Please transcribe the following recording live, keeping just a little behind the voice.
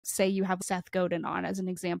say you have Seth Godin on as an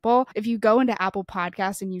example. If you go into Apple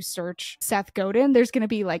Podcasts and you search Seth Godin, there's going to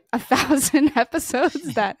be like 1,000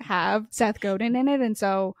 episodes that have Seth Godin in it. And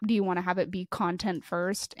so do you want to have it be content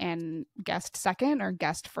first and guest second, or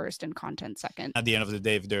guest first and content second? At the end of the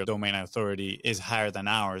day, if their domain authority is higher than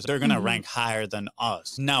ours, they're going to rank higher than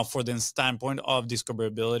us. Now, for the standpoint of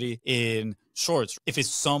discoverability in shorts, if it's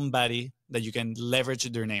somebody that you can leverage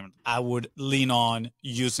their name, I would lean on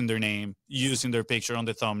using their name, using their picture on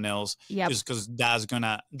the thumbnails, just because that's going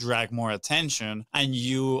to drag more attention, and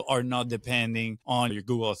you are not depending on your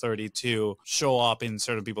Google authority to show up in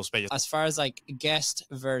certain people's pages. As far as like guest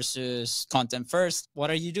versus content first, what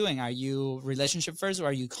are you doing? Are you relationship first or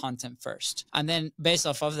are you content first? And then based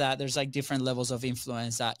off of that, there's like different levels of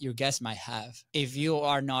influence that your guest might have. If you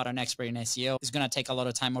are not an expert in SEO, it's going to take a lot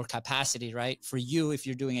of time or capacity, right? For you, if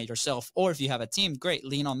you're doing it yourself, or if you have a team, great,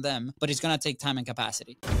 lean on them, but it's going to take time and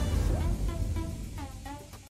capacity.